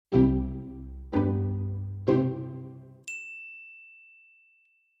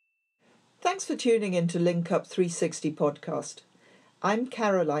Thanks for tuning in to Link Up 360 podcast. I'm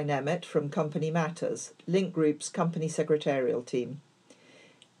Caroline Emmett from Company Matters, Link Group's company secretarial team.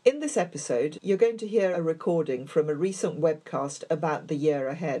 In this episode, you're going to hear a recording from a recent webcast about the year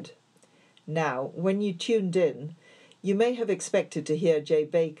ahead. Now, when you tuned in, you may have expected to hear Jay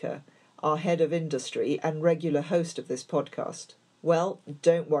Baker, our head of industry and regular host of this podcast. Well,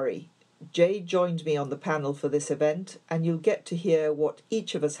 don't worry. Jay joined me on the panel for this event, and you'll get to hear what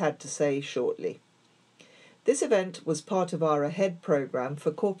each of us had to say shortly. This event was part of our Ahead programme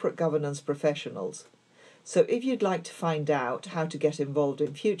for corporate governance professionals. So if you'd like to find out how to get involved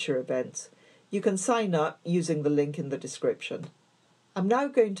in future events, you can sign up using the link in the description. I'm now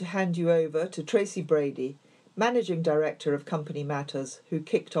going to hand you over to Tracy Brady, Managing Director of Company Matters, who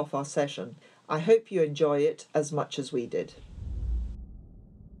kicked off our session. I hope you enjoy it as much as we did.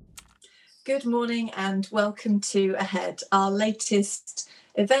 Good morning and welcome to Ahead, our latest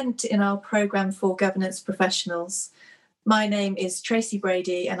event in our programme for governance professionals. My name is Tracy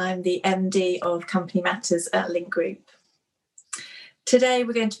Brady and I'm the MD of Company Matters at Link Group. Today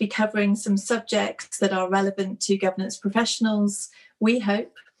we're going to be covering some subjects that are relevant to governance professionals, we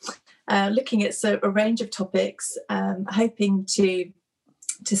hope, looking at a range of topics, hoping to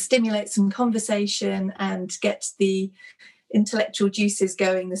stimulate some conversation and get the intellectual juices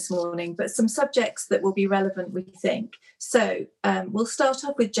going this morning, but some subjects that will be relevant, we think. So we'll start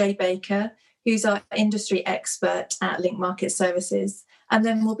off with Jay Baker, who's our industry expert at Link Market Services, and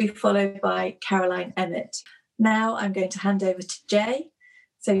then we'll be followed by Caroline Emmett. Now I'm going to hand over to Jay.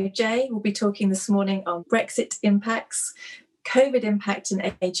 So Jay will be talking this morning on Brexit impacts, COVID impact in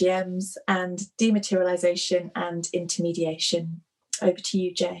AGMs, and dematerialisation and intermediation. Over to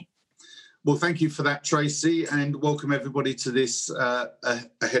you, Jay. Well, thank you for that, Tracy, and welcome everybody to this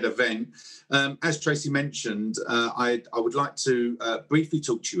Ahead event. As Tracy mentioned, I would like to briefly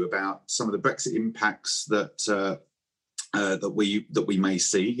talk to you about some of the Brexit impacts that we may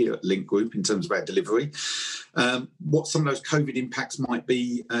see here at Link Group in terms of our delivery, what some of those COVID impacts might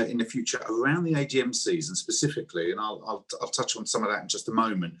be in the future around the AGM season specifically, and I'll touch on some of that in just a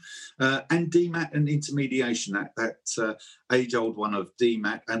moment, and DMAT and intermediation, that age-old one of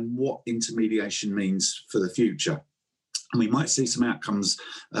DMAT, and what intermediation means for the future. And we might see some outcomes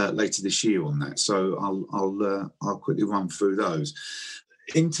later this year on that, so I'll quickly run through those.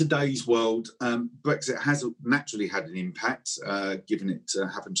 In today's world, Brexit has naturally had an impact, given it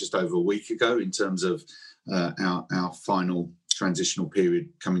happened just over a week ago in terms of our final transitional period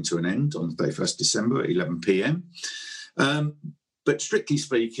coming to an end on 31st December at 11 p.m. But strictly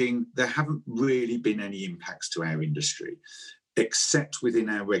speaking, there haven't really been any impacts to our industry, except within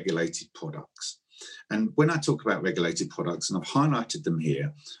our regulated products. And when I talk about regulated products, and I've highlighted them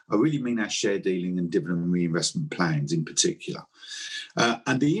here, I really mean our share dealing and dividend reinvestment plans in particular.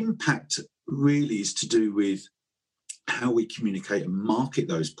 And the impact really is to do with how we communicate and market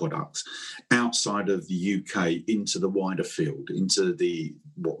those products outside of the UK into the wider field, into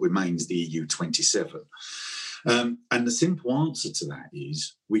what remains the EU 27. And the simple answer to that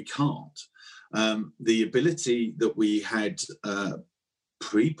is we can't. The ability that we had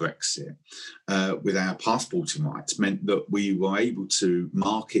pre-Brexit with our passporting rights meant that we were able to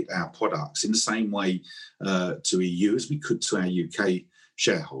market our products in the same way to EU as we could to our UK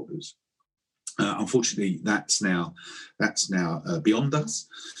shareholders. Unfortunately, that's now beyond us,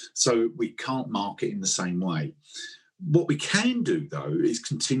 so we can't market in the same way. What we can do, though, is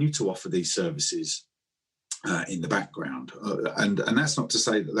continue to offer these services in the background. And that's not to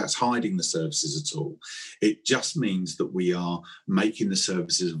say that that's hiding the services at all. It just means that we are making the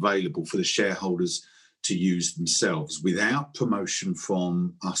services available for the shareholders to use themselves without promotion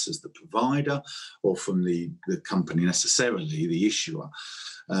from us as the provider or from the company necessarily, the issuer,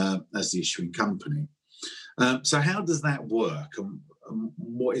 as the issuing company. So how does that work, and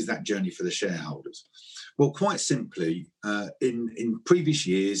what is that journey for the shareholders? Well, quite simply, in previous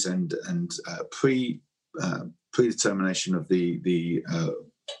years and predetermination of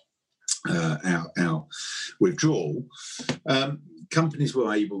our withdrawal, companies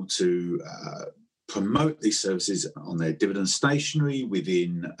were able to promote these services on their dividend stationery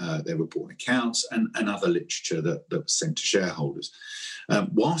within their reporting accounts and other literature that was sent to shareholders.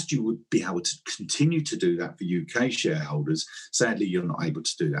 Whilst you would be able to continue to do that for UK shareholders, sadly you're not able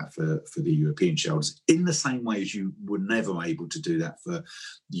to do that for the European shareholders in the same way as you were never able to do that for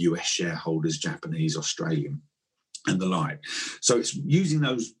US shareholders, Japanese, Australian, and the like. So it's using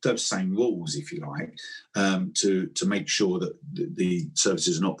those same rules, if you like, to make sure that the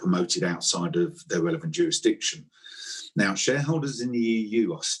services are not promoted outside of their relevant jurisdiction. Now, shareholders in the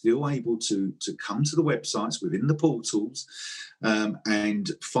EU are still able to come to the websites within the portals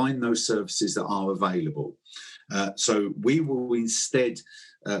and find those services that are available. So we will instead,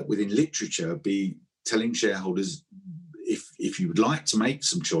 within literature, be telling shareholders, if you would like to make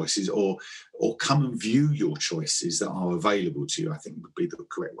some choices or come and view your choices that are available to you, I think would be the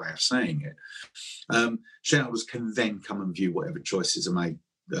correct way of saying it. Shareholders can then come and view whatever choices are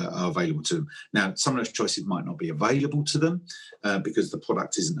available to them. Now, some of those choices might not be available to them because the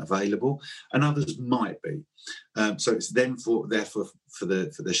product isn't available, and others might be. So it's then therefore for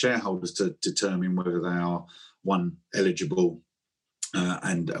the shareholders to determine whether they are eligible.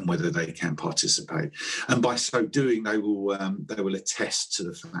 And whether they can participate, and by so doing, they will attest to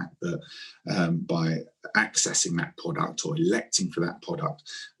the fact that by accessing that product or electing for that product,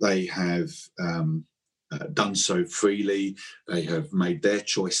 they have done so freely. They have made their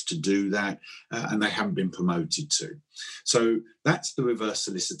choice to do that, and they haven't been promoted to. So that's the reverse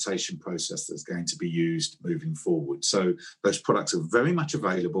solicitation process that's going to be used moving forward. So those products are very much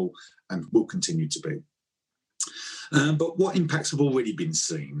available and will continue to be. But what impacts have already been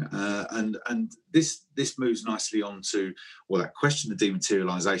seen? And this moves nicely on to, well, that question of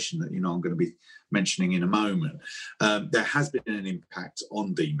dematerialisation that I'm going to be mentioning in a moment. There has been an impact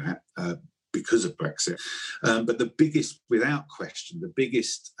on DMAT because of Brexit. But the biggest, without question, the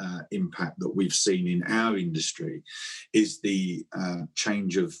biggest impact that we've seen in our industry is the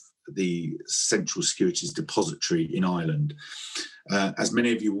change of the Central Securities Depository in Ireland. As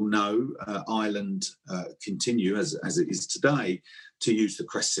many of you will know, Ireland continue, as it is today, to use the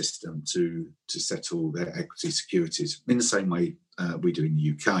CREST system to settle their equity securities in the same way we do in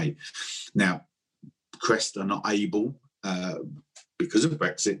the UK. Now, CREST are not able, because of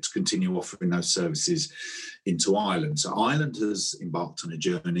Brexit, to continue offering those services into Ireland. So Ireland has embarked on a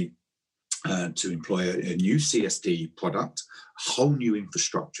journey to employ a new CSD product, a whole new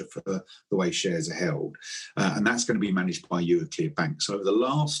infrastructure for the way shares are held. And that's going to be managed by Euroclear Bank. So over the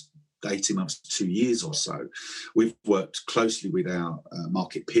last 18 months to 2 years or so, we've worked closely with our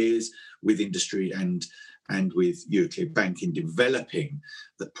market peers, with industry and with Euroclear Bank in developing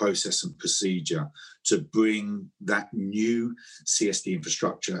the process and procedure to bring that new CSD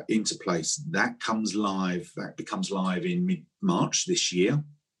infrastructure into place. That becomes live in mid-March this year.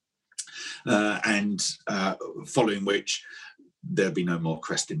 And following which there'll be no more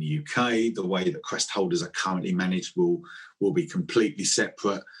CREST in the UK. The way that CREST holders are currently managed will be completely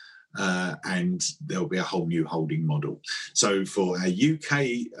separate, and there'll be a whole new holding model. So for our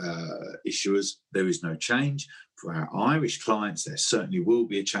UK issuers, there is no change. For our Irish clients, there certainly will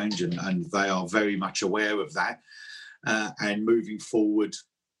be a change, and they are very much aware of that. And moving forward,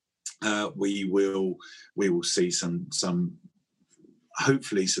 we will see some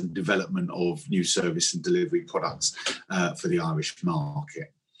hopefully some development of new service and delivery products for the Irish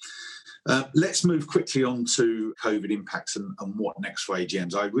market. Let's move quickly on to COVID impacts and what next for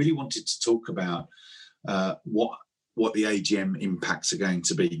AGMs. I really wanted to talk about what the AGM impacts are going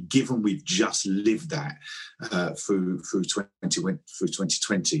to be, given we've just lived that through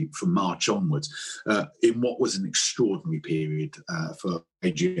 2020 from March onwards, in what was an extraordinary period for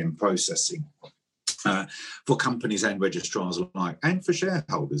AGM processing. For companies and registrars alike, and for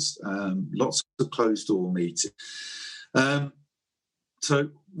shareholders, lots of closed door meetings. So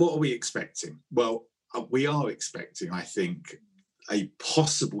what are we expecting? Well, we are expecting, I think, a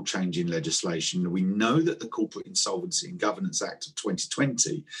possible change in legislation. We know that the Corporate Insolvency and Governance Act of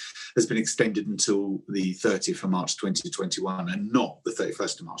 2020 has been extended until the 30th of March 2021 and not the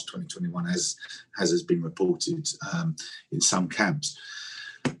 31st of March 2021, as has been reported in some camps.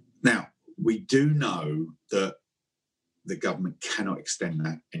 Now, we do know that the government cannot extend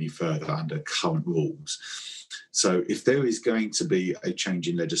that any further under current rules. So if there is going to be a change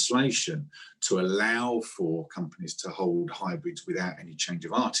in legislation to allow for companies to hold hybrids without any change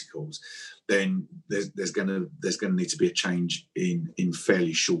of articles, then there's going to need to be a change in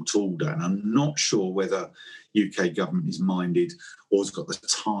fairly short order. And I'm not sure whether UK government is minded or has got the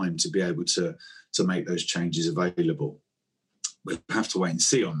time to be able to make those changes available. We'll have to wait and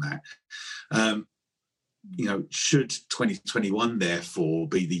see on that. Should 2021 therefore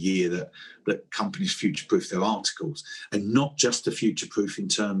be the year that companies future-proof their articles, and not just to future-proof in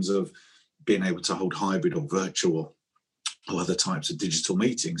terms of being able to hold hybrid or virtual or other types of digital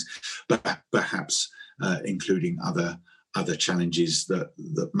meetings, but perhaps including other challenges that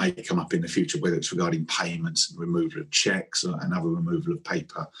may come up in the future, whether it's regarding payments and removal of checks and other removal of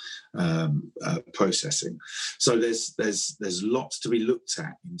paper processing. So there's lots to be looked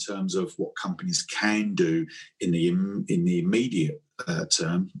at in terms of what companies can do in the immediate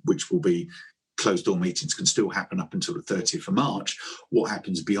term, which will be closed door meetings can still happen up until the 30th of March. What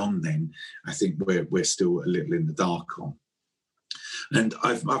happens beyond then, I think we're still a little in the dark on. And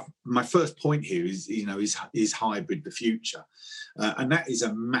my first point here is hybrid the future? And that is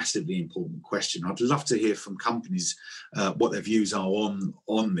a massively important question. I'd love to hear from companies what their views are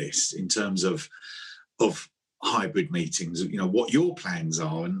on this in terms of hybrid meetings, what your plans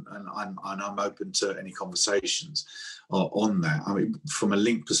are, and I'm open to any conversations on that. I mean, from a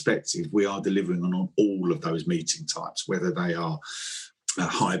Link perspective, we are delivering on all of those meeting types, whether they are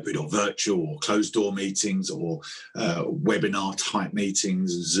hybrid or virtual or closed door meetings or webinar type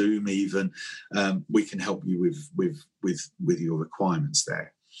meetings, Zoom even. We can help you with your requirements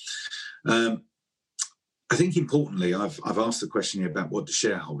there. I think importantly, I've asked the question here about what the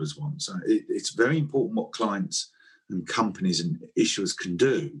shareholders want. So it's very important what clients and companies and issuers can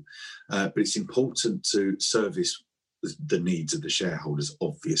do, but it's important to service the needs of the shareholders,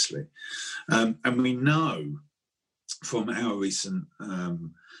 obviously. And we know from our recent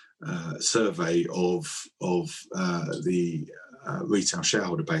survey of the retail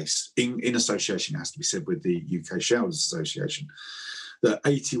shareholder base, in association, it has to be said, with the UK Shareholders Association, that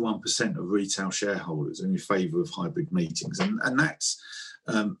 81% of retail shareholders are in favour of hybrid meetings, and that's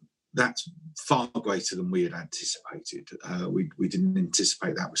far greater than we had anticipated. We didn't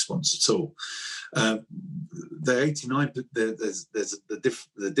anticipate that response at all. The 89, there's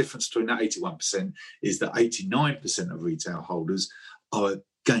the difference between that 81% is that 89% of retail holders are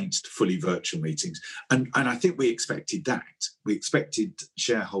against fully virtual meetings, and I think we expected that. We expected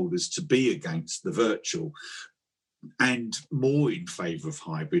shareholders to be against the virtual and more in favour of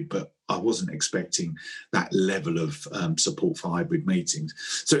hybrid, but I wasn't expecting that level of support for hybrid meetings.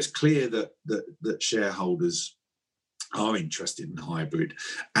 So it's clear that shareholders are interested in hybrid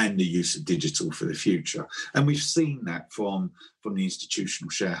and the use of digital for the future. And we've seen that from the institutional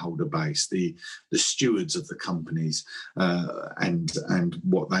shareholder base, the stewards of the companies, and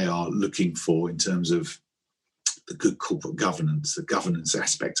what they are looking for in terms of the good corporate governance, the governance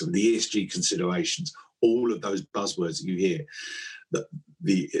aspects of the ESG considerations, all of those buzzwords that you hear, that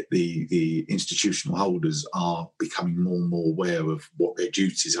the institutional holders are becoming more and more aware of what their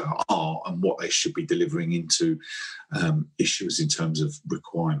duties are and what they should be delivering into issues in terms of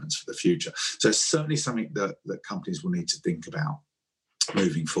requirements for the future. So it's certainly something that companies will need to think about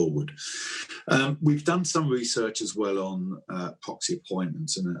moving forward. We've done some research as well on proxy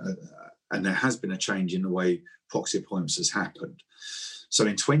appointments, and there has been a change in the way proxy appointments has happened. So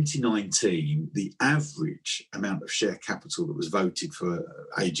in 2019, the average amount of share capital that was voted for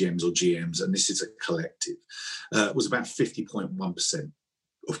AGMs or GMs, and this is a collective, was about 50.1%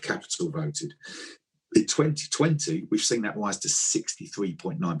 of capital voted. In 2020, we've seen that rise to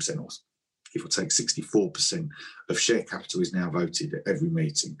 63.9%, or give or take 64% of share capital is now voted at every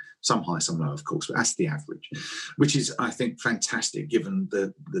meeting. Some high, some low, of course, but that's the average, which is, I think, fantastic given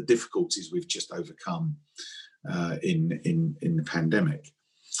the difficulties we've just overcome in the pandemic.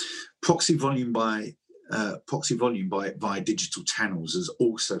 Proxy volume via digital channels has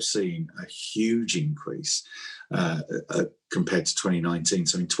also seen a huge increase compared to 2019.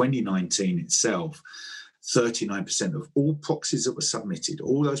 So in 2019 itself, 39% of all proxies that were submitted,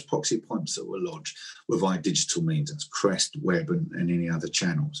 all those proxy appointments that were lodged, were via digital means. That's Crest, web, and any other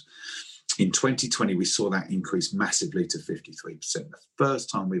channels. In 2020, we saw that increase massively to 53%. The first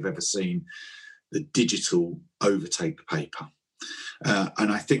time we've ever seen the digital overtake the paper. And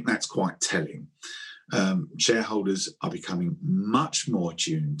I think that's quite telling. Shareholders are becoming much more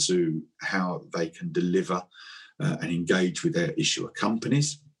attuned to how they can deliver and engage with their issuer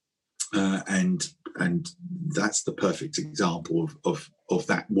companies. And that's the perfect example of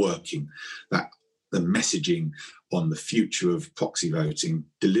that working, that the messaging on the future of proxy voting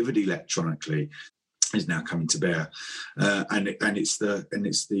delivered electronically is now coming to bear. And it's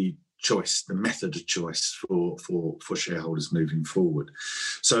the choice, the method of choice for shareholders moving forward.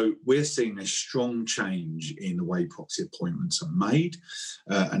 So we're seeing a strong change in the way proxy appointments are made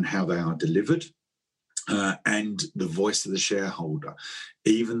and how they are delivered. And the voice of the shareholder,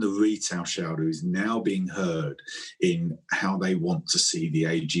 even the retail shareholder, is now being heard in how they want to see the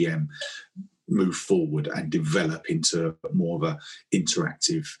AGM move forward and develop into more of an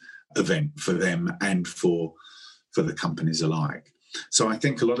interactive event for them and for the companies alike. So I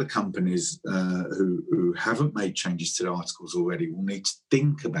think a lot of companies who haven't made changes to their articles already will need to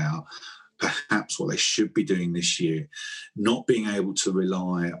think about perhaps what they should be doing this year, not being able to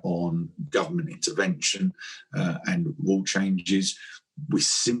rely on government intervention and rule changes. We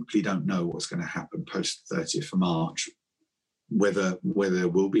simply don't know what's going to happen post 30th of March, whether there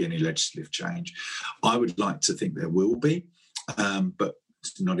will be any legislative change. I would like to think there will be, but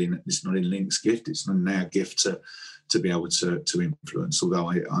It's not in Link's gift. It's not in our gift to be able to influence. Although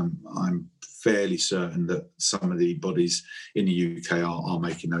I'm fairly certain that some of the bodies in the UK are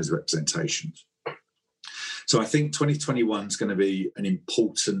making those representations. So I think 2021 is going to be an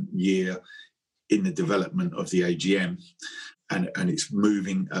important year in the development of the AGM, and it's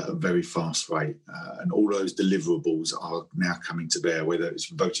moving at a very fast rate. And all those deliverables are now coming to bear, whether it's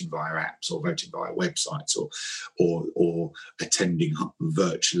voting via apps or voting via websites or attending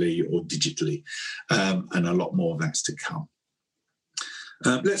virtually or digitally, and a lot more of that's to come.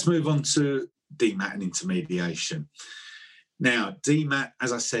 Let's move on to DMAT and intermediation. Now, DMAT,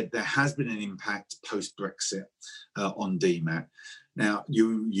 as I said, there has been an impact post-Brexit on DMAT. Now,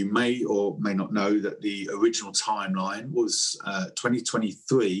 you may or may not know that the original timeline was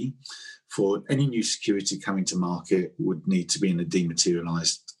 2023 for any new security coming to market would need to be in a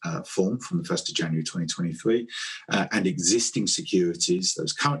dematerialised form from the 1st of January 2023, and existing securities,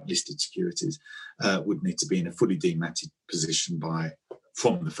 those current listed securities, would need to be in a fully dematted position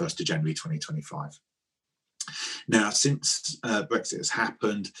from the 1st of January 2025. Now, since Brexit has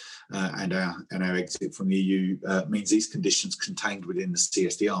happened and our exit from the EU means these conditions contained within the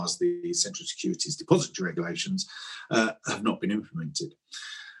CSDRs, the Central Securities Depository Regulations, have not been implemented.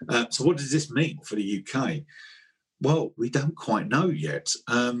 So what does this mean for the UK? Well, we don't quite know yet.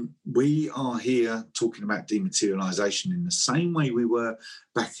 We are here talking about dematerialisation in the same way we were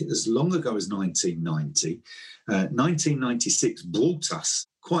back as long ago as 1990. 1996 brought us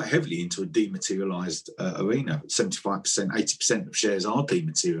quite heavily into a dematerialised arena. 75%, 80% of shares are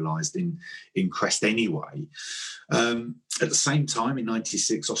dematerialised in Crest anyway. At the same time, in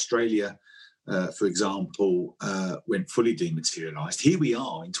 96, Australia, for example, went fully dematerialised. Here we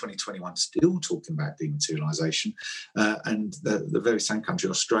are in 2021 still talking about dematerialisation, and the very same country,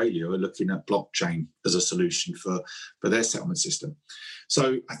 Australia, are looking at blockchain as a solution for their settlement system.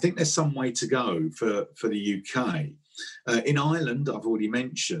 So I think there's some way to go for the UK. In Ireland, I've already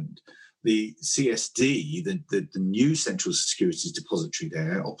mentioned, the CSD, the new Central Securities Depository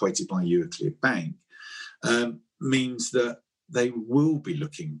there, operated by Euroclear Bank, means that they will be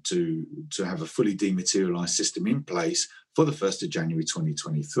looking to have a fully dematerialised system in place for the 1st of January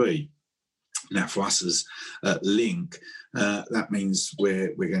 2023. Now, for us as Link, that means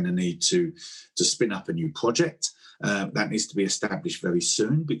we're going to need to spin up a new project. That needs to be established very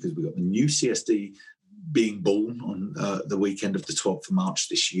soon because we've got the new CSD being born on the weekend of the 12th of March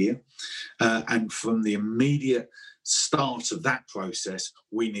this year. And from the immediate start of that process,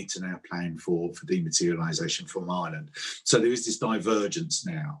 we need to now plan for dematerialisation from Ireland. So there is this divergence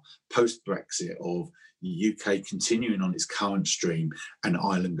now, post-Brexit, of the UK continuing on its current stream and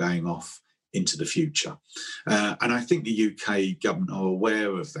Ireland going off into the future. And I think the UK government are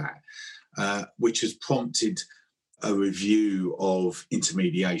aware of that, which has prompted a review of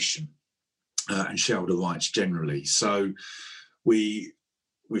intermediation and shareholder rights generally. So we've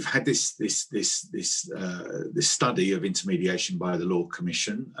had this study of intermediation by the Law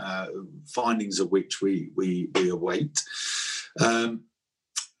Commission, findings of which we await, and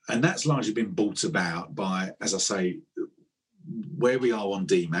that's largely been brought about by, as I say, where we are on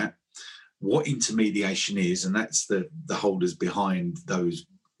DMAT, what intermediation is, and that's the holders behind those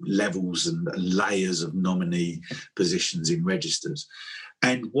levels and layers of nominee positions in registers,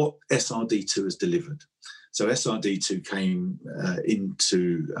 and what SRD2 has delivered. So SRD2 came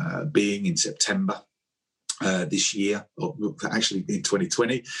into being in September this year, or actually in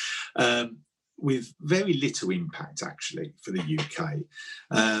 2020, with very little impact actually for the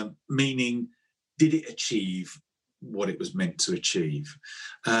UK, meaning did it achieve what it was meant to achieve?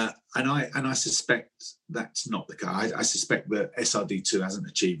 And I suspect that's not the case. I suspect that SRD2 hasn't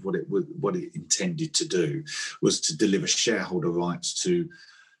achieved what it intended to do, was to deliver shareholder rights to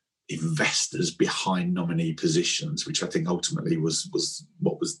investors behind nominee positions, which I think ultimately was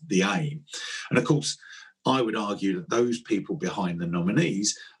what was the aim. And of course, I would argue that those people behind the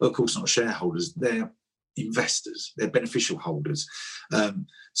nominees are of course not shareholders, they're investors, they're beneficial holders.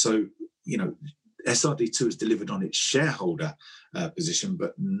 So, you know, SRD2 has delivered on its shareholder position,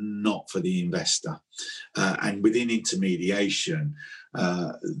 but not for the investor. And within intermediation,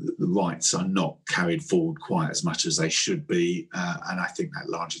 the rights are not carried forward quite as much as they should be. And I think that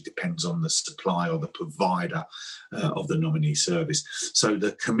largely depends on the supply or the provider of the nominee service. So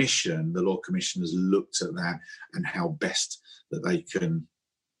the Commission, the Law Commission, has looked at that and how best that they can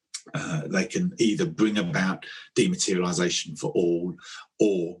either bring about dematerialisation for all,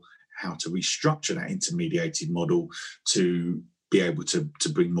 or how to restructure that intermediated model to be able to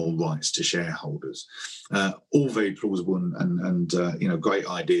bring more rights to shareholders. All very plausible and great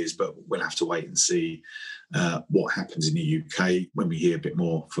ideas, but we'll have to wait and see what happens in the UK when we hear a bit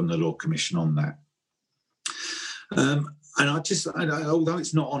more from the Law Commission on that. And although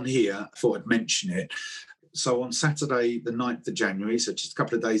it's not on here, I thought I'd mention it. So on Saturday, the 9th of January, so just a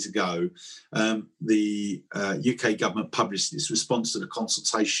couple of days ago, the UK government published its response to the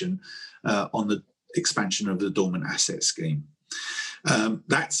consultation on the expansion of the Dormant Asset Scheme.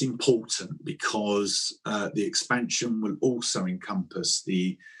 That's important because the expansion will also encompass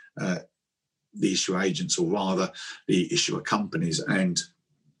the issuer agents, or rather the issuer companies, and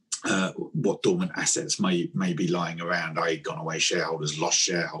what dormant assets may be lying around, i.e. gone away shareholders, lost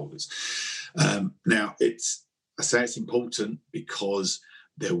shareholders. Now, I say it's important because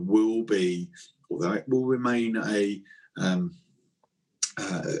there will be, although it will remain a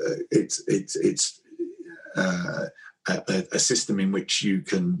system in which you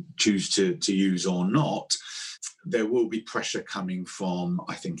can choose to use or not, there will be pressure coming from,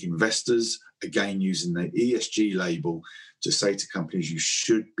 I think, investors, again, using the ESG label to say to companies, you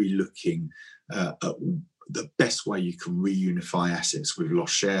should be looking at the best way you can reunify assets with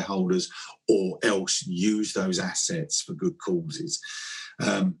lost shareholders, or else use those assets for good causes.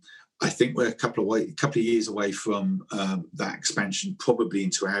 I think we're a couple of years away from that expansion, probably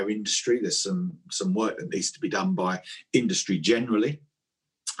into our industry. There's some work that needs to be done by industry generally.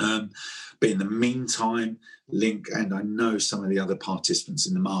 But in the meantime, Link, and I know some of the other participants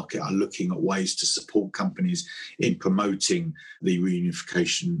in the market, are looking at ways to support companies in promoting the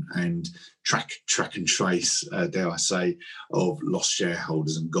reunification and track and trace, dare I say, of lost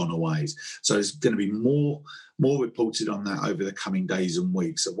shareholders and gonaways. So there's going to be more reported on that over the coming days and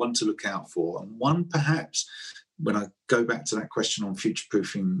weeks. So one to look out for, and one perhaps, when I go back to that question on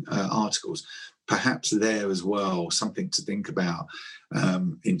future-proofing articles, perhaps there as well, something to think about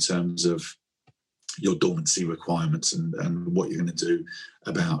in terms of your dormancy requirements and what you're going to do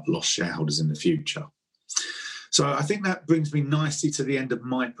about lost shareholders in the future. So I think that brings me nicely to the end of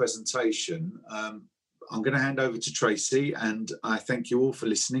my presentation. I'm going to hand over to Tracy, and I thank you all for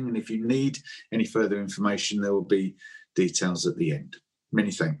listening. And if you need any further information, there will be details at the end.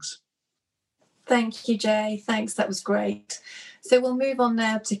 Many thanks. Thank you, Jay. Thanks, that was great. So we'll move on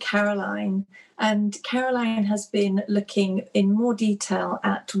now to Caroline. And Caroline has been looking in more detail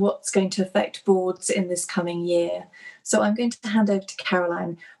at what's going to affect boards in this coming year. So I'm going to hand over to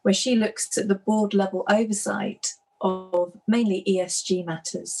Caroline, where she looks at the board level oversight of mainly ESG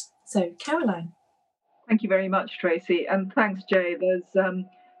matters. So Caroline. Thank you very much, Tracy. And thanks, Jay. There's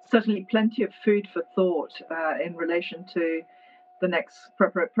certainly plenty of food for thought in relation to the next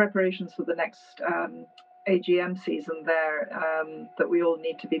preparations for the next AGM season there that we all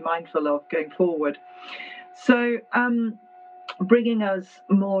need to be mindful of going forward. So bringing us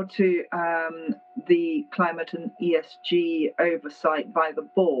more to the climate and ESG oversight by the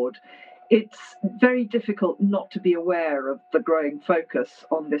board, it's very difficult not to be aware of the growing focus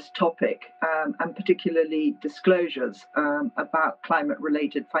on this topic, and particularly disclosures about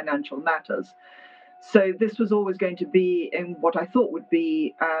climate-related financial matters. So this was always going to be in what I thought would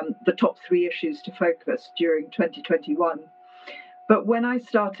be the top 3 issues to focus during 2021. But when I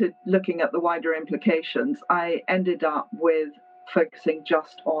started looking at the wider implications, I ended up with focusing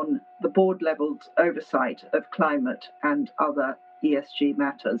just on the board level oversight of climate and other ESG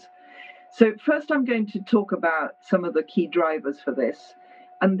matters. So first I'm going to talk about some of the key drivers for this,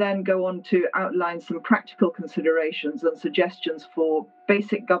 and then go on to outline some practical considerations and suggestions for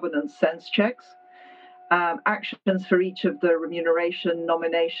basic governance sense checks, actions for each of the remuneration,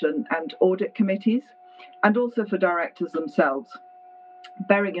 nomination and audit committees, and also for directors themselves,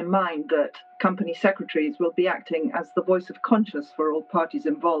 bearing in mind that company secretaries will be acting as the voice of conscience for all parties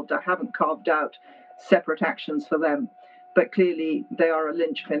involved. I haven't carved out separate actions for them, but clearly they are a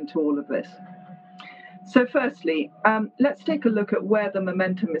linchpin to all of this. So firstly, let's take a look at where the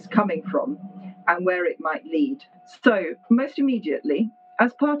momentum is coming from and where it might lead. So most immediately,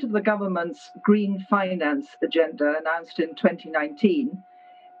 as part of the government's green finance agenda announced in 2019,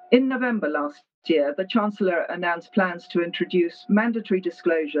 in November last year, the Chancellor announced plans to introduce mandatory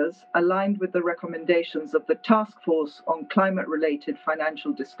disclosures aligned with the recommendations of the Task Force on Climate-Related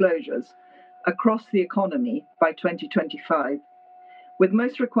Financial Disclosures across the economy by 2025, with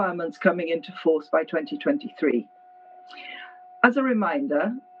most requirements coming into force by 2023. As a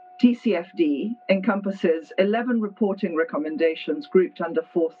reminder, TCFD encompasses 11 reporting recommendations grouped under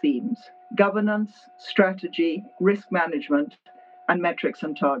 4 themes: governance, strategy, risk management, and metrics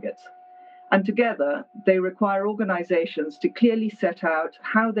and targets. And together, they require organizations to clearly set out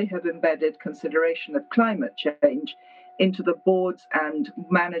how they have embedded consideration of climate change into the board's and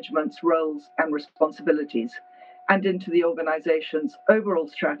management's roles and responsibilities, and into the organisation's overall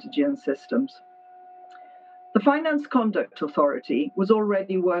strategy and systems. The Finance Conduct Authority was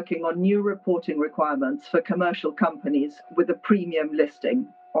already working on new reporting requirements for commercial companies with a premium listing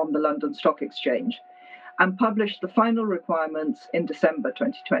on the London Stock Exchange, and published the final requirements in December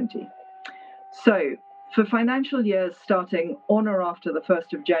 2020. So, for financial years starting on or after the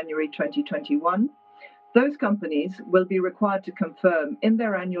 1st of January 2021, those companies will be required to confirm in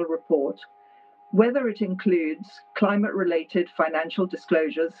their annual report whether it includes climate-related financial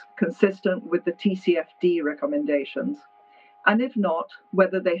disclosures consistent with the TCFD recommendations, and if not,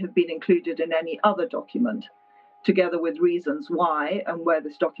 whether they have been included in any other document, together with reasons why and where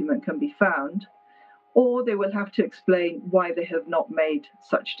this document can be found, or they will have to explain why they have not made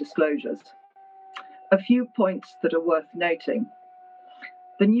such disclosures. A few points that are worth noting.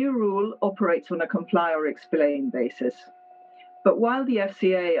 The new rule operates on a comply or explain basis. But while the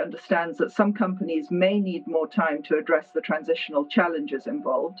FCA understands that some companies may need more time to address the transitional challenges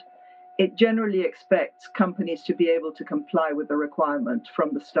involved, it generally expects companies to be able to comply with the requirement from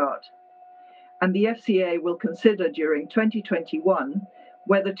the start. And the FCA will consider during 2021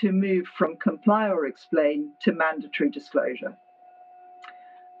 whether to move from comply or explain to mandatory disclosure.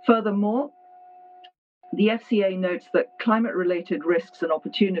 Furthermore, the FCA notes that climate-related risks and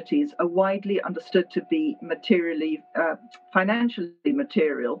opportunities are widely understood to be financially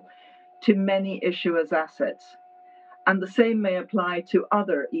material to many issuers' assets, and the same may apply to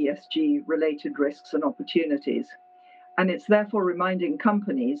other ESG-related risks and opportunities. And it's therefore reminding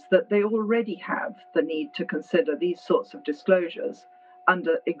companies that they already have the need to consider these sorts of disclosures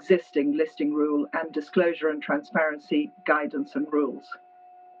under existing listing rule and disclosure and transparency guidance and rules.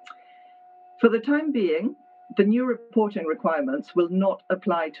 For the time being, the new reporting requirements will not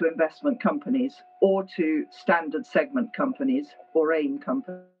apply to investment companies or to standard segment companies or AIM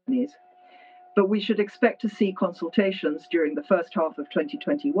companies, but we should expect to see consultations during the first half of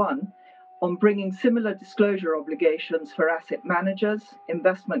 2021 on bringing similar disclosure obligations for asset managers,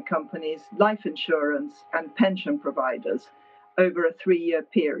 investment companies, life insurance, and pension providers over a 3-year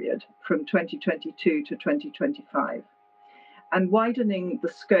period from 2022 to 2025, and widening the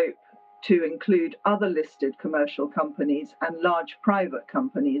scope to include other listed commercial companies and large private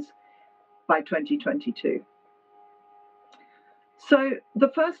companies by 2022. So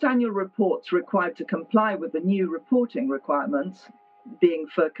the first annual reports required to comply with the new reporting requirements, being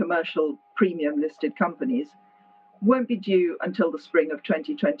for commercial premium listed companies, won't be due until the spring of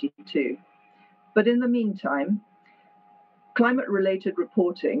 2022. But in the meantime, climate-related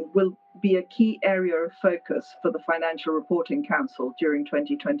reporting will be a key area of focus for the Financial Reporting Council during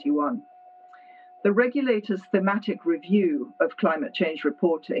 2021. The regulator's thematic review of climate change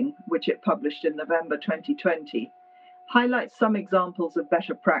reporting, which it published in November 2020, highlights some examples of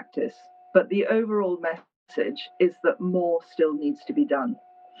better practice, but the overall message is that more still needs to be done.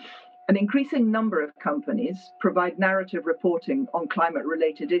 An increasing number of companies provide narrative reporting on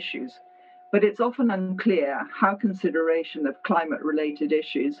climate-related issues, but it's often unclear how consideration of climate-related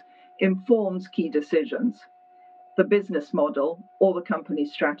issues informs key decisions, the business model, or the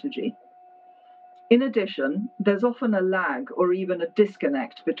company's strategy. In addition, there's often a lag or even a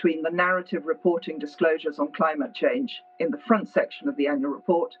disconnect between the narrative reporting disclosures on climate change in the front section of the annual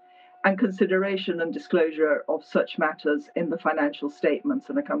report and consideration and disclosure of such matters in the financial statements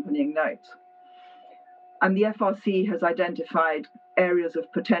and accompanying notes. And the FRC has identified areas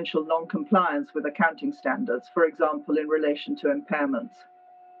of potential non-compliance with accounting standards, for example, in relation to impairments.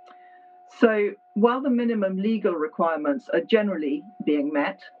 So while the minimum legal requirements are generally being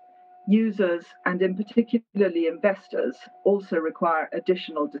met, users, and in particularly investors, also require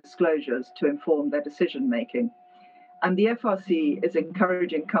additional disclosures to inform their decision-making. And the FRC is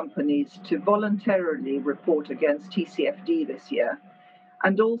encouraging companies to voluntarily report against TCFD this year,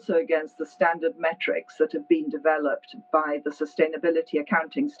 and also against the standard metrics that have been developed by the Sustainability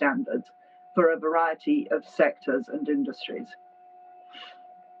Accounting Standards for a variety of sectors and industries.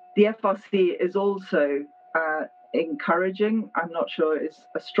 The FRC is also encouraging, I'm not sure it's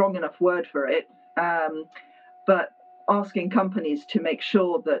a strong enough word for it, but asking companies to make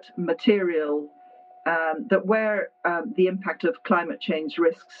sure that that where the impact of climate change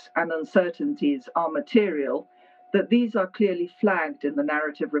risks and uncertainties are material, that these are clearly flagged in the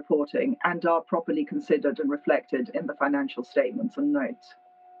narrative reporting and are properly considered and reflected in the financial statements and notes.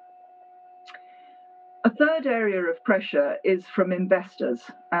 A third area of pressure is from investors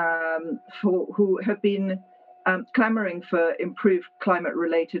who have been clamoring for improved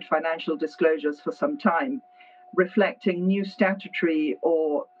climate-related financial disclosures for some time, reflecting new statutory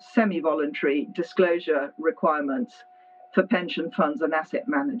or semi-voluntary disclosure requirements for pension funds and asset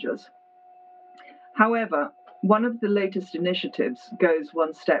managers. However, one of the latest initiatives goes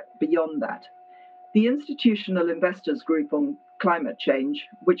one step beyond that. The Institutional Investors Group on Climate Change,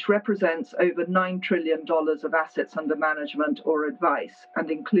 which represents over $9 trillion of assets under management or advice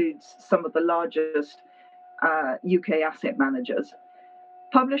and includes some of the largest UK asset managers,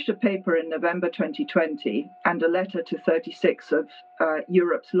 published a paper in November 2020 and a letter to 36 of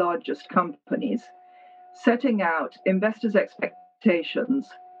Europe's largest companies, setting out investors' expectations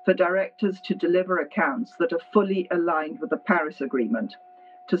for directors to deliver accounts that are fully aligned with the Paris Agreement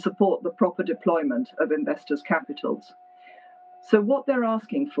to support the proper deployment of investors' capitals. So what they're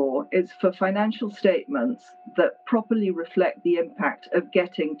asking for is for financial statements that properly reflect the impact of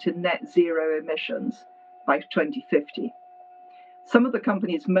getting to net zero emissions by 2050. Some of the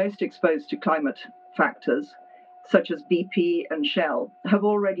companies most exposed to climate factors, such as BP and Shell, have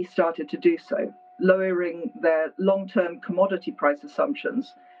already started to do so, lowering their long-term commodity price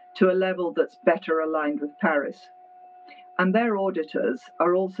assumptions to a level that's better aligned with Paris. And their auditors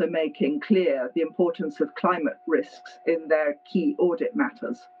are also making clear the importance of climate risks in their key audit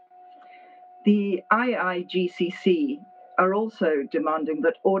matters. The IIGCC are also demanding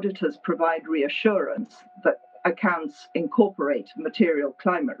that auditors provide reassurance that accounts incorporate material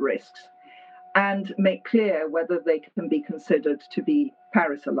climate risks and make clear whether they can be considered to be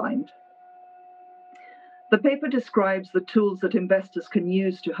Paris-aligned. The paper describes the tools that investors can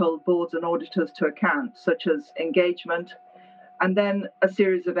use to hold boards and auditors to account, such as engagement, and then a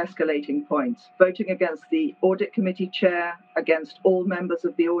series of escalating points, voting against the audit committee chair, against all members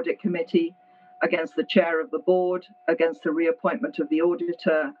of the audit committee, against the chair of the board, against the reappointment of the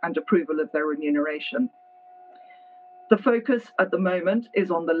auditor, and approval of their remuneration. The focus at the moment is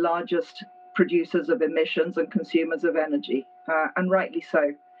on the largest producers of emissions and consumers of energy, and rightly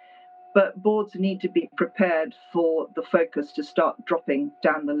so. But boards need to be prepared for the focus to start dropping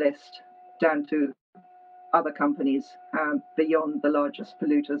down the list, down to other companies beyond the largest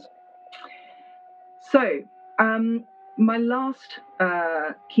polluters. So my last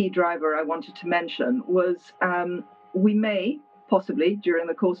key driver I wanted to mention was we may possibly during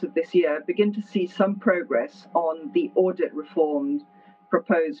the course of this year begin to see some progress on the audit reform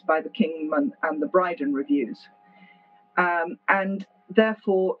proposed by the Kingman and the Bryden reviews, and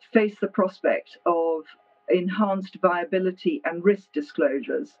therefore face the prospect of enhanced viability and risk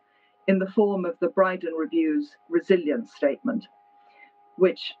disclosures in the form of the Bryden Review's resilience statement,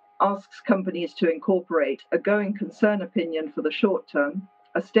 which asks companies to incorporate a going concern opinion for the short term,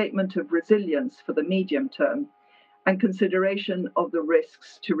 a statement of resilience for the medium term, and consideration of the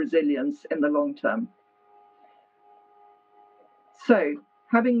risks to resilience in the long term. So,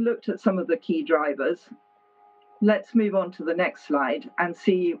 having looked at some of the key drivers, let's move on to the next slide and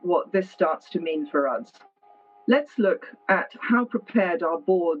see what this starts to mean for us. Let's look at how prepared our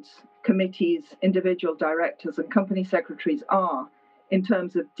boards, committees, individual directors, and company secretaries are in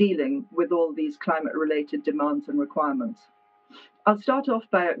terms of dealing with all these climate-related demands and requirements. I'll start off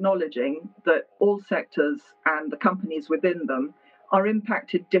by acknowledging that all sectors and the companies within them are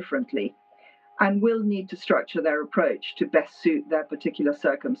impacted differently and will need to structure their approach to best suit their particular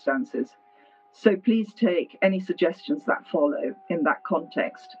circumstances. So please take any suggestions that follow in that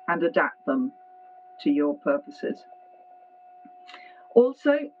context and adapt them to your purposes.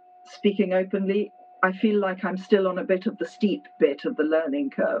 Also, speaking openly, I feel like I'm still on a bit of the steep bit of the learning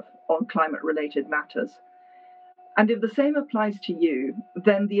curve on climate-related matters. And if the same applies to you,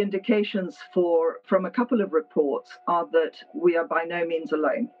 then the indications from a couple of reports are that we are by no means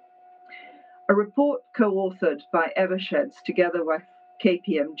alone. A report co-authored by Eversheds together with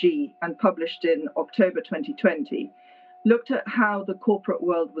KPMG and published in October 2020 looked at how the corporate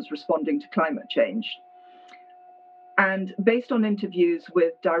world was responding to climate change. And based on interviews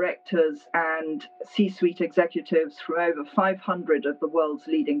with directors and C-suite executives from over 500 of the world's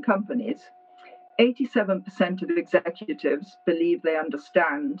leading companies, 87% of executives believe they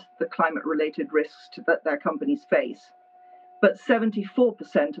understand the climate-related risks that their companies face, but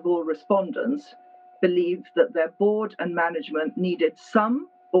 74% of all respondents believed that their board and management needed some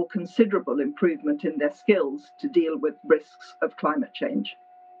or considerable improvement in their skills to deal with risks of climate change.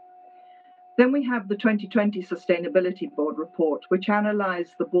 Then we have the 2020 Sustainability Board report, which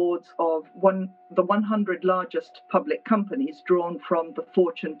analysed the boards of the 100 largest public companies drawn from the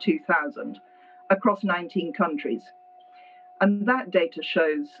Fortune 2000 across 19 countries. And that data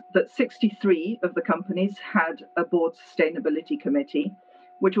shows that 63 of the companies had a board sustainability committee,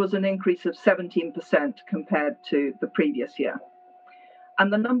 which was an increase of 17% compared to the previous year.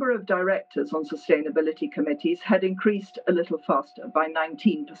 And the number of directors on sustainability committees had increased a little faster by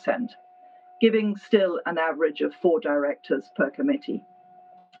 19%. giving still an average of 4 directors per committee.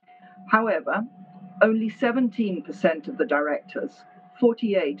 However, only 17% of the directors,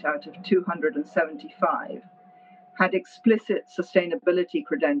 48 out of 275, had explicit sustainability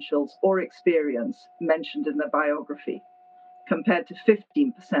credentials or experience mentioned in their biography, compared to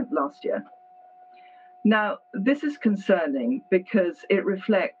 15% last year. Now, this is concerning because it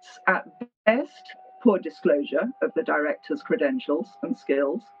reflects, at best, poor disclosure of the director's credentials and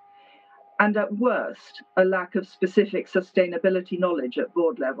skills, and at worst, a lack of specific sustainability knowledge at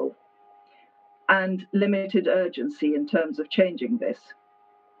board level, and limited urgency in terms of changing this.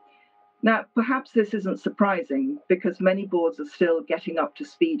 Now, perhaps this isn't surprising because many boards are still getting up to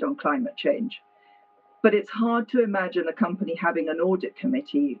speed on climate change. But it's hard to imagine a company having an audit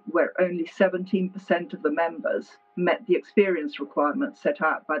committee where only 17% of the members met the experience requirements set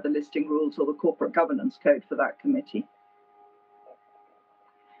out by the listing rules or the corporate governance code for that committee.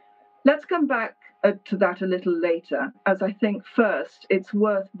 Let's come back to that a little later, as I think first it's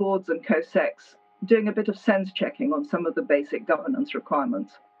worth boards and COSECs doing a bit of sense checking on some of the basic governance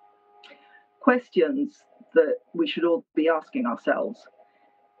requirements. Questions that we should all be asking ourselves.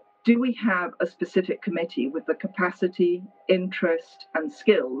 Do we have a specific committee with the capacity, interest, and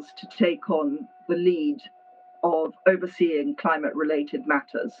skills to take on the lead of overseeing climate-related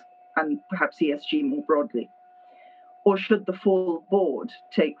matters, and perhaps ESG more broadly? Or should the full board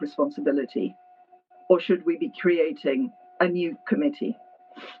take responsibility? Or should we be creating a new committee?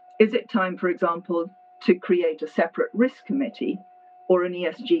 Is it time, for example, to create a separate risk committee or an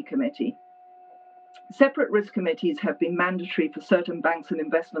ESG committee? Separate risk committees have been mandatory for certain banks and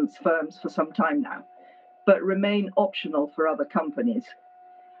investments firms for some time now, but remain optional for other companies.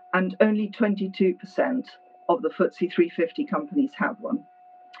 And only 22% of the FTSE 350 companies have one.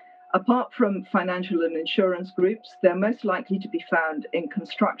 Apart from financial and insurance groups, they're most likely to be found in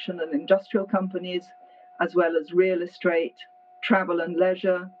construction and industrial companies, as well as real estate, travel and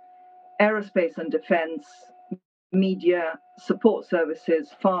leisure, aerospace and defense, media, support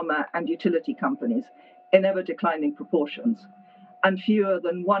services, pharma, and utility companies in ever declining proportions. And fewer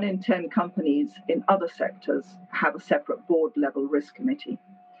than 1 in 10 companies in other sectors have a separate board level risk committee.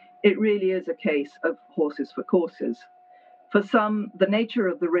 It really is a case of horses for courses. For some, the nature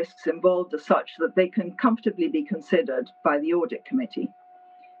of the risks involved are such that they can comfortably be considered by the audit committee.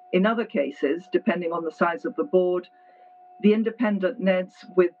 In other cases, depending on the size of the board, the independent NEDs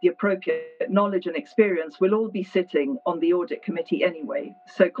with the appropriate knowledge and experience will all be sitting on the audit committee anyway,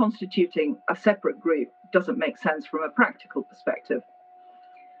 so constituting a separate group doesn't make sense from a practical perspective.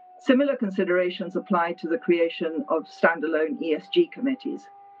 Similar considerations apply to the creation of standalone ESG committees.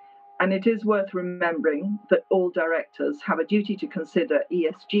 And it is worth remembering that all directors have a duty to consider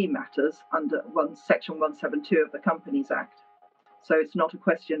ESG matters under Section 172 of the Companies Act. So it's not a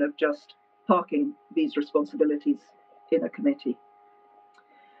question of just parking these responsibilities in a committee.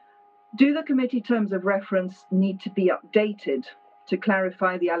 Do the committee terms of reference need to be updated to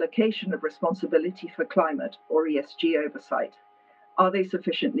clarify the allocation of responsibility for climate or ESG oversight? Are they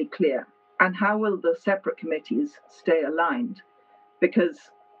sufficiently clear? And how will the separate committees stay aligned? Because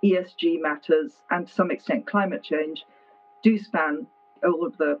ESG matters and to some extent climate change do span all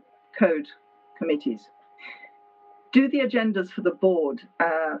of the code committees. Do the agendas for the board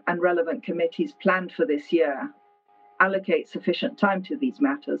and relevant committees planned for this year allocate sufficient time to these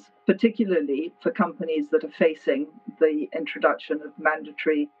matters, particularly for companies that are facing the introduction of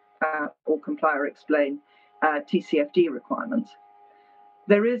mandatory or comply or explain TCFD requirements?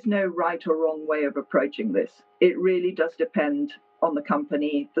 There is no right or wrong way of approaching this. It really does depend on the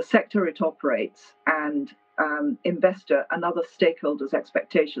company, the sector it operates, and investor and other stakeholders'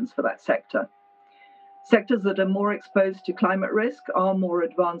 expectations for that sector. Sectors that are more exposed to climate risk are more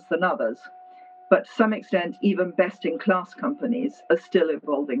advanced than others, but to some extent, even best-in-class companies are still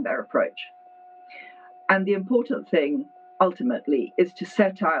evolving their approach. And the important thing, ultimately, is to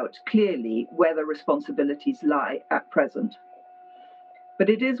set out clearly where the responsibilities lie at present. But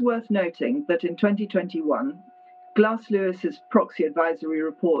it is worth noting that in 2021, Glass Lewis's proxy advisory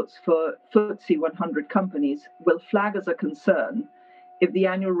reports for FTSE 100 companies will flag as a concern if the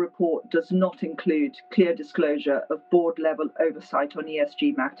annual report does not include clear disclosure of board-level oversight on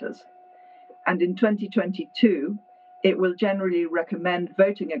ESG matters. And in 2022, it will generally recommend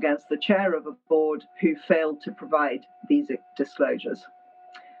voting against the chair of a board who failed to provide these disclosures.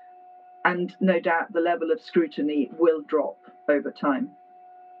 And no doubt the level of scrutiny will drop over time.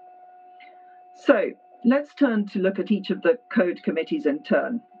 So let's turn to look at each of the code committees in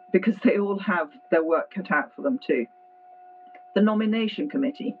turn, because they all have their work cut out for them too. The nomination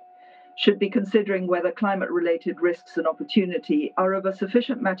committee. should be considering whether climate-related risks and opportunity are of a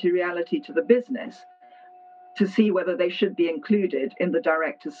sufficient materiality to the business to see whether they should be included in the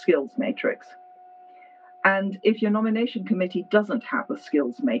director's skills matrix. And if your nomination committee doesn't have a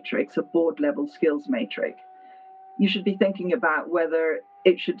skills matrix, a board-level skills matrix, you should be thinking about whether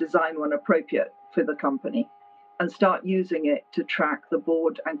it should design one appropriate for the company and start using it to track the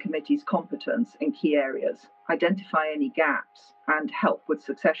board and committee's competence in key areas, identify any gaps, and help with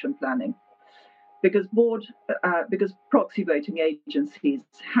succession planning. Because proxy voting agencies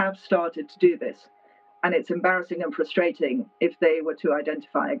have started to do this, and it's embarrassing and frustrating if they were to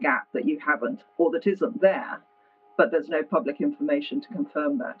identify a gap that you haven't or that isn't there, but there's no public information to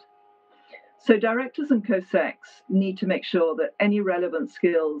confirm that. So directors and co-secs need to make sure that any relevant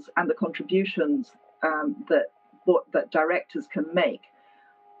skills and the contributions that directors can make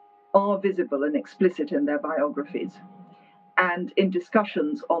are visible and explicit in their biographies and in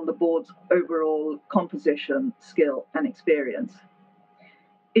discussions on the board's overall composition, skill, and experience.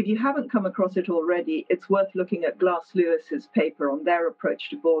 If you haven't come across it already, it's worth looking at Glass Lewis's paper on their approach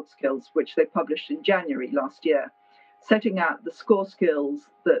to board skills, which they published in January last year, setting out the core skills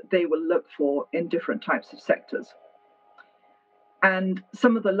that they will look for in different types of sectors. And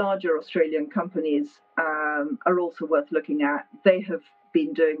some of the larger Australian companies are also worth looking at. They have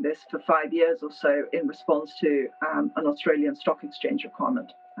been doing this for 5 years or so in response to an Australian stock exchange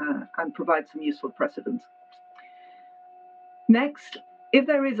requirement and provide some useful precedents. Next, if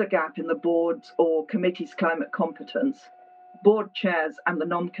there is a gap in the board's or committee's climate competence, board chairs and the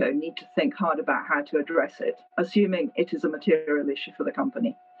NOMCO need to think hard about how to address it, assuming it is a material issue for the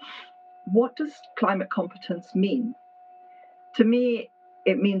company. What does climate competence mean? To me,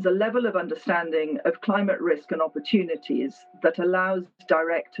 it means a level of understanding of climate risk and opportunities that allows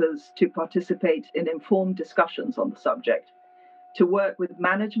directors to participate in informed discussions on the subject, to work with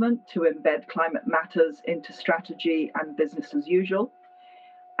management to embed climate matters into strategy and business as usual,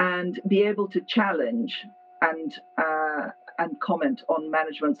 and be able to challenge and comment on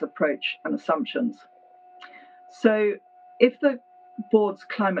management's approach and assumptions. So if the board's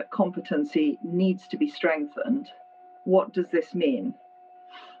climate competency needs to be strengthened, what does this mean?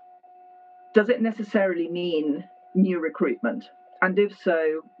 Does it necessarily mean new recruitment? And if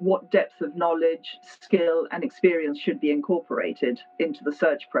so, what depth of knowledge, skill, and experience should be incorporated into the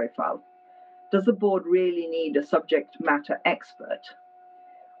search profile? Does the board really need a subject matter expert?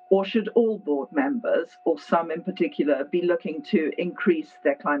 Or should all board members, or some in particular, be looking to increase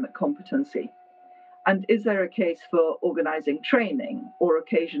their climate competency? And is there a case for organising training or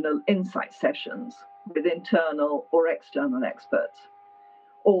occasional insight sessions with internal or external experts?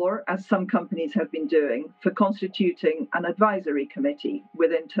 Or, as some companies have been doing, for constituting an advisory committee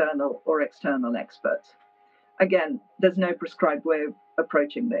with internal or external experts? Again, there's no prescribed way of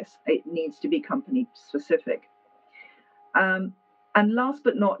approaching this. It needs to be company specific. And last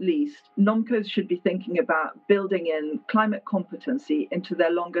but not least, NOMCOs should be thinking about building in climate competency into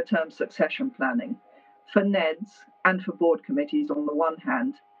their longer term succession planning for NEDs and for board committees on the one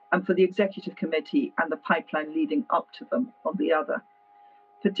hand, and for the executive committee and the pipeline leading up to them on the other,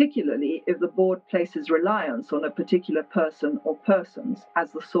 particularly if the board places reliance on a particular person or persons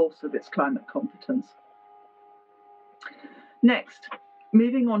as the source of its climate competence. Next,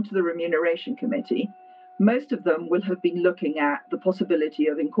 moving on to the remuneration committee, most of them will have been looking at the possibility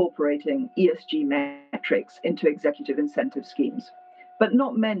of incorporating ESG metrics into executive incentive schemes, but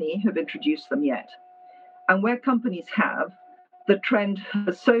not many have introduced them yet. And where companies have, the trend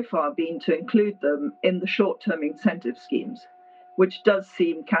has so far been to include them in the short-term incentive schemes, which does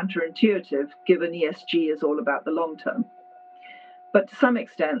seem counterintuitive given ESG is all about the long term. But to some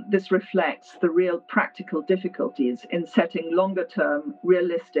extent, this reflects the real practical difficulties in setting longer-term,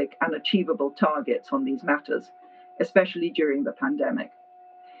 realistic and achievable targets on these matters, especially during the pandemic.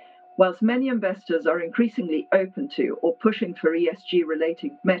 Whilst many investors are increasingly open to or pushing for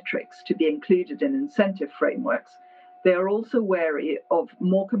ESG-related metrics to be included in incentive frameworks, they are also wary of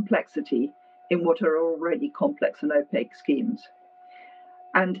more complexity in what are already complex and opaque schemes.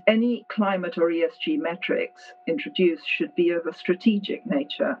 And any climate or ESG metrics introduced should be of a strategic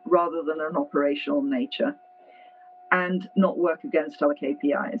nature rather than an operational nature, and not work against our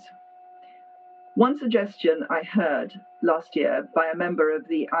KPIs. One suggestion I heard last year by a member of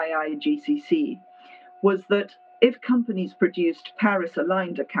the IIGCC was that if companies produced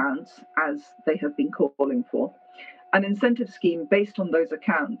Paris-aligned accounts, as they have been calling for, an incentive scheme based on those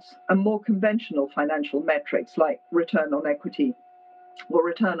accounts and more conventional financial metrics like return on equity or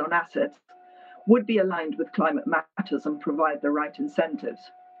return on assets would be aligned with climate matters and provide the right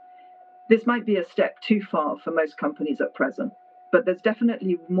incentives. This might be a step too far for most companies at present. but there's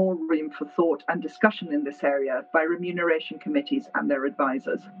definitely more room for thought and discussion in this area by remuneration committees and their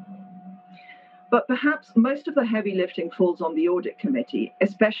advisors. But perhaps most of the heavy lifting falls on the audit committee,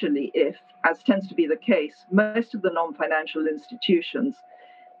 especially if, as tends to be the case, most of the non-financial institutions,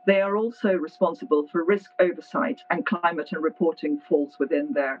 they are also responsible for risk oversight, and climate and reporting falls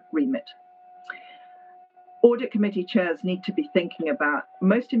within their remit. Audit committee chairs need to be thinking about,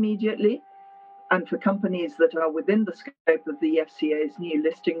 most immediately, and for companies that are within the scope of the FCA's new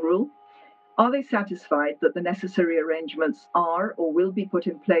listing rule, are they satisfied that the necessary arrangements are or will be put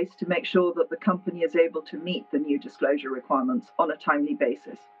in place to make sure that the company is able to meet the new disclosure requirements on a timely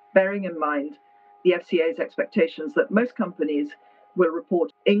basis, bearing in mind the FCA's expectations that most companies will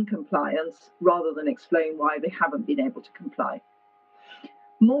report in compliance rather than explain why they haven't been able to comply.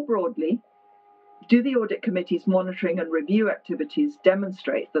 More broadly, do the audit committee's monitoring and review activities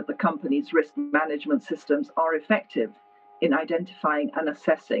demonstrate that the company's risk management systems are effective in identifying and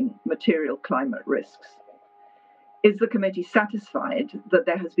assessing material climate risks? Is the committee satisfied that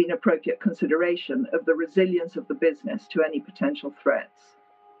there has been appropriate consideration of the resilience of the business to any potential threats?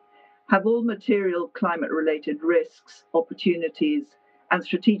 Have all material climate-related risks, opportunities, and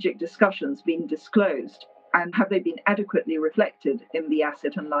strategic discussions been disclosed, and have they been adequately reflected in the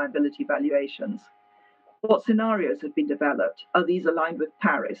asset and liability valuations? What scenarios have been developed? Are these aligned with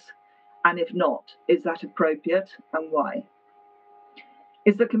Paris? And if not, is that appropriate, and why?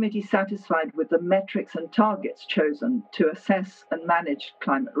 Is the committee satisfied with the metrics and targets chosen to assess and manage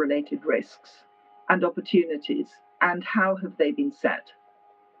climate-related risks and opportunities, and how have they been set?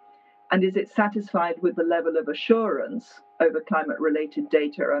 And is it satisfied with the level of assurance over climate-related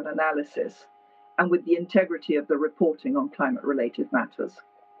data and analysis, and with the integrity of the reporting on climate-related matters?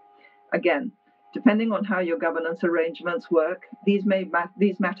 Again, depending on how your governance arrangements work, these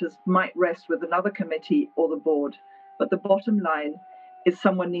matters might rest with another committee or the board, but the bottom line is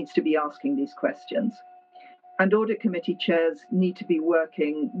someone needs to be asking these questions. And audit committee chairs need to be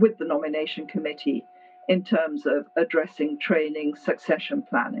working with the nomination committee in terms of addressing training, succession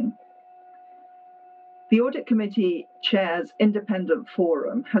planning. The audit committee chair's independent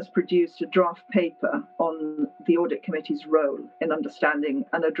forum has produced a draft paper on the audit committee's role in understanding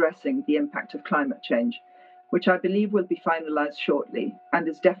and addressing the impact of climate change, which I believe will be finalized shortly and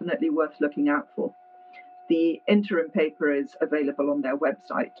is definitely worth looking out for. The interim paper is available on their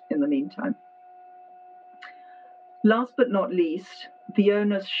website in the meantime. Last but not least, the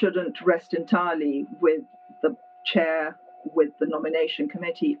onus shouldn't rest entirely with the chair, with the nomination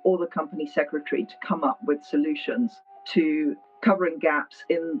committee, or the company secretary to come up with solutions to covering gaps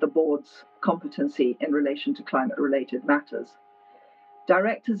in the board's competency in relation to climate-related matters.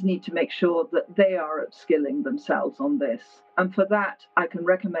 Directors need to make sure that they are upskilling themselves on this. And for that, I can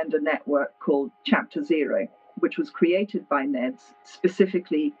recommend a network called Chapter Zero, which was created by NEDS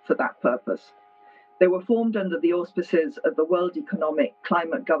specifically for that purpose. They were formed under the auspices of the World Economic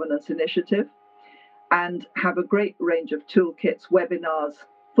Climate Governance Initiative and have a great range of toolkits, webinars,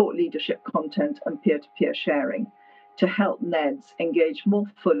 thought leadership content, and peer-to-peer sharing to help NEDS engage more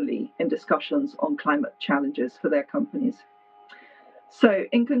fully in discussions on climate challenges for their companies. So,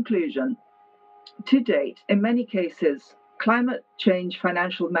 in conclusion, to date, in many cases, climate change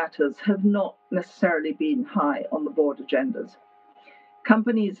financial matters have not necessarily been high on the board agendas.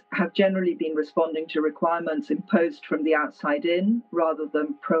 Companies have generally been responding to requirements imposed from the outside in rather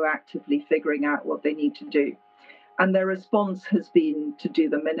than proactively figuring out what they need to do. And their response has been to do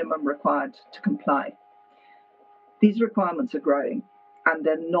the minimum required to comply. These requirements are growing and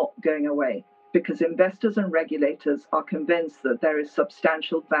they're not going away, because investors and regulators are convinced that there is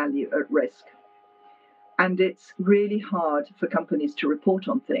substantial value at risk. And it's really hard for companies to report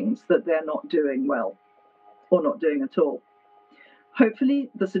on things that they're not doing well or not doing at all. Hopefully,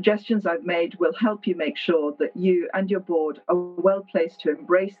 the suggestions I've made will help you make sure that you and your board are well placed to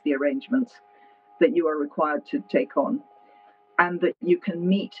embrace the arrangements that you are required to take on, and that you can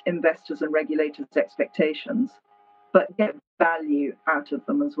meet investors and regulators' expectations, but get value out of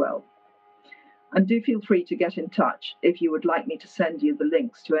them as well. And do feel free to get in touch if you would like me to send you the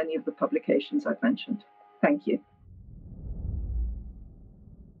links to any of the publications I've mentioned. Thank you.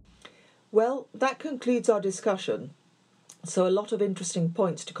 Well, that concludes our discussion. So a lot of interesting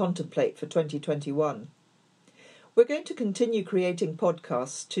points to contemplate for 2021. We're going to continue creating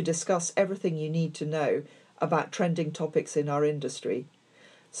podcasts to discuss everything you need to know about trending topics in our industry.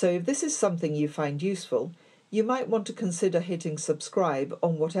 So if this is something you find useful, you might want to consider hitting subscribe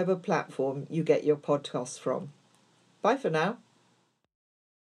on whatever platform you get your podcasts from. Bye for now.